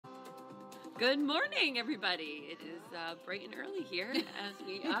Good morning, everybody. It is bright and early here as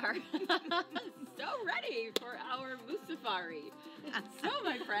we are so ready for our moose safari. So,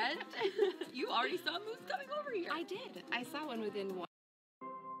 my friend, you already saw a moose coming over here. I did. I saw one within one.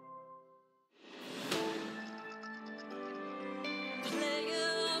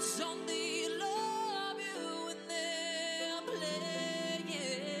 Players only love you when they're playing.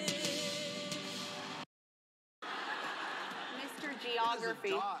 Mr. Geography.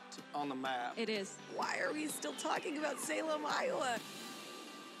 There's a dot on the map. It is. Why are we still talking about Salem, Iowa?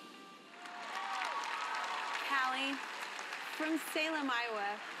 Callie, from Salem,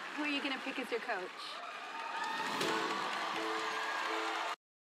 Iowa, who are you going to pick as your coach?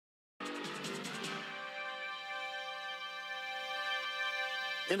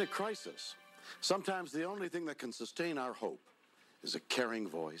 In a crisis, sometimes the only thing that can sustain our hope is a caring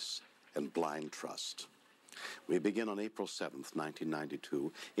voice and blind trust. We begin on April 7th,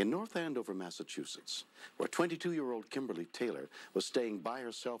 1992, in North Andover, Massachusetts, where 22-year-old Kimberly Taylor was staying by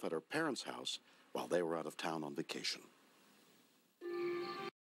herself at her parents' house while they were out of town on vacation.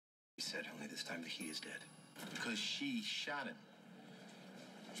 He said only this time that he is dead. Because she shot him.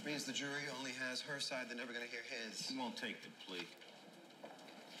 Which means the jury only has her side, they're never going to hear his. He won't take the plea.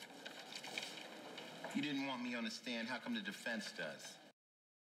 You didn't want me on the stand. How come the defense does?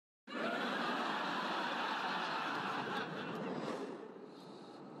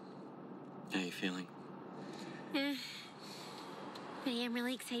 How are you feeling? I am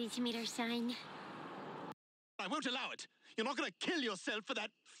really excited to meet our son. I won't allow it. You're not going to kill yourself for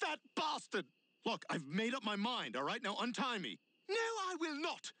that fat bastard. Look, I've made up my mind, all right? Now untie me. No, I will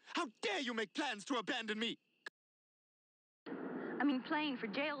not. How dare you make plans to abandon me? I mean, playing for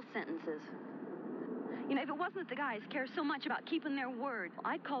jail sentences. You know, if it wasn't that the guys care so much about keeping their word,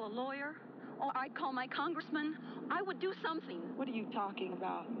 I'd call a lawyer, or I'd call my congressman. I would do something. What are you talking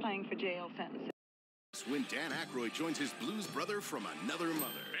about, playing for jail sentences? When Dan Aykroyd joins his blues brother from another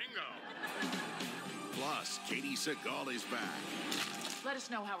mother. Bingo! Plus, Katie Seagal is back. Let us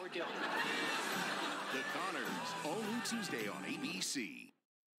know how we're doing. The Connors, all new Tuesday on ABC.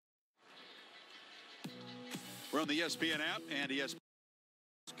 We're on the ESPN app and ESPN.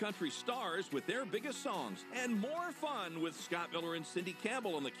 Country stars with their biggest songs and more fun with Scott Miller and Cindy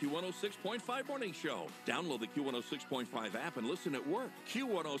Campbell on the Q106.5 Morning Show. Download the Q106.5 app and listen at work.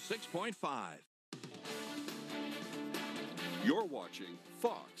 Q106.5. You're watching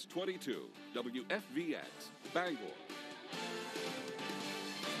Fox 22, WFVX, Bangor.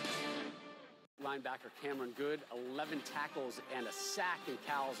 Linebacker Cameron Good, 11 tackles and a sack in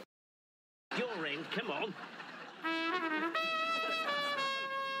Cal's. You're in, come on.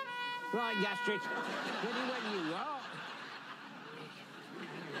 Right, Gastric. Ready when you are.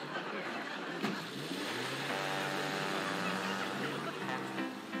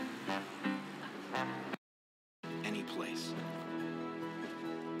 Any place.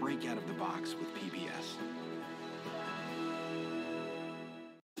 Break out of the box with PBS.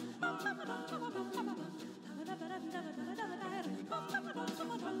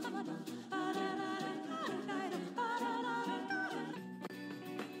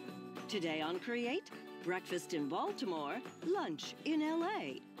 Today on Create, breakfast in Baltimore, lunch in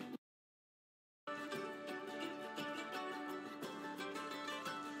L.A.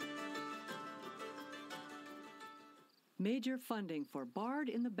 Major funding for Bard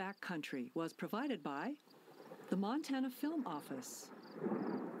in the Backcountry was provided by the Montana Film Office,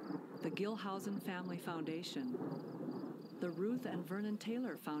 the Gilhousen Family Foundation, the Ruth and Vernon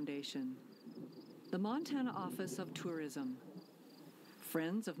Taylor Foundation, the Montana Office of Tourism,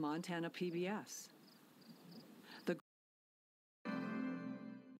 Friends of Montana PBS.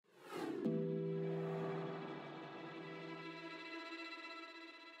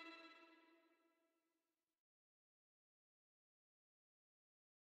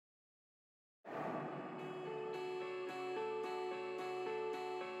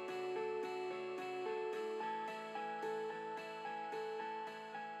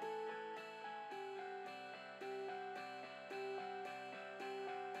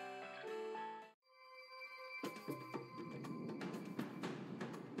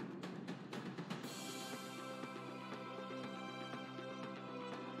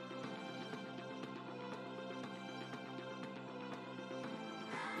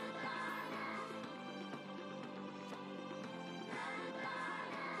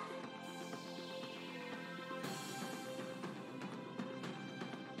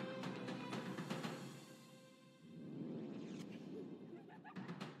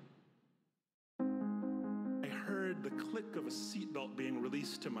 The click of a seatbelt being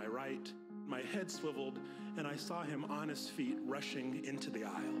released to my right. My head swiveled, and I saw him on his feet rushing into the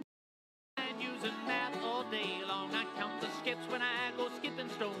aisle.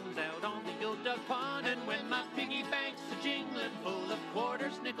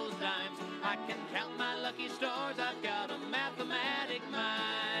 can count my lucky stars. I've got a mathematic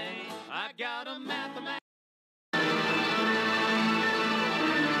mind. I've got a mathematic.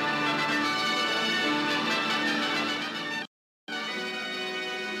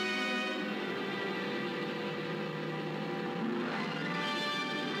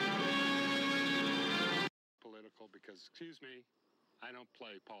 Political because, excuse me, I don't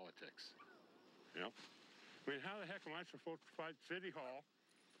play politics. You know? I mean, how the heck am I supposed to fight City Hall,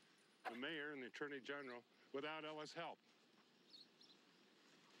 the mayor, and the attorney general without Ella's help?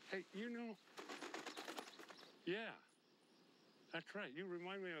 Hey, you know, yeah, that's right. You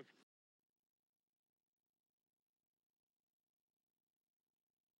remind me of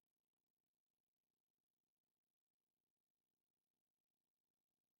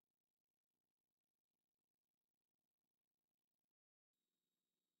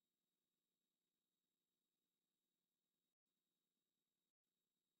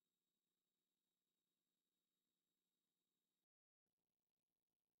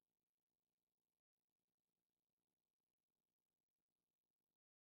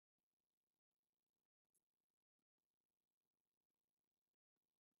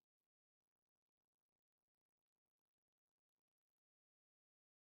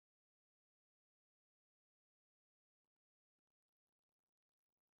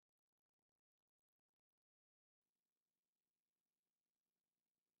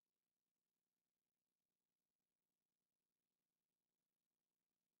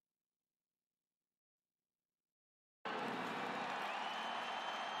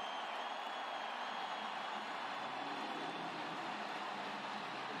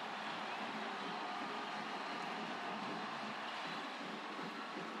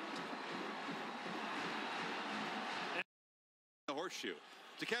the Horseshoe.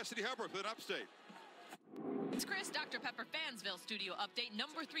 To Cassidy Hubbard with an upstate. It's Chris, Dr. Pepper Fansville studio update.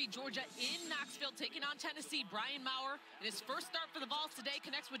 Number 3, Georgia in Knoxville, taking on Tennessee. Brian Maurer, in his first start for the Vols today,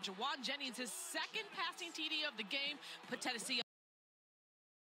 connects with Jawan Jennings, his second passing TD of the game. Put Tennessee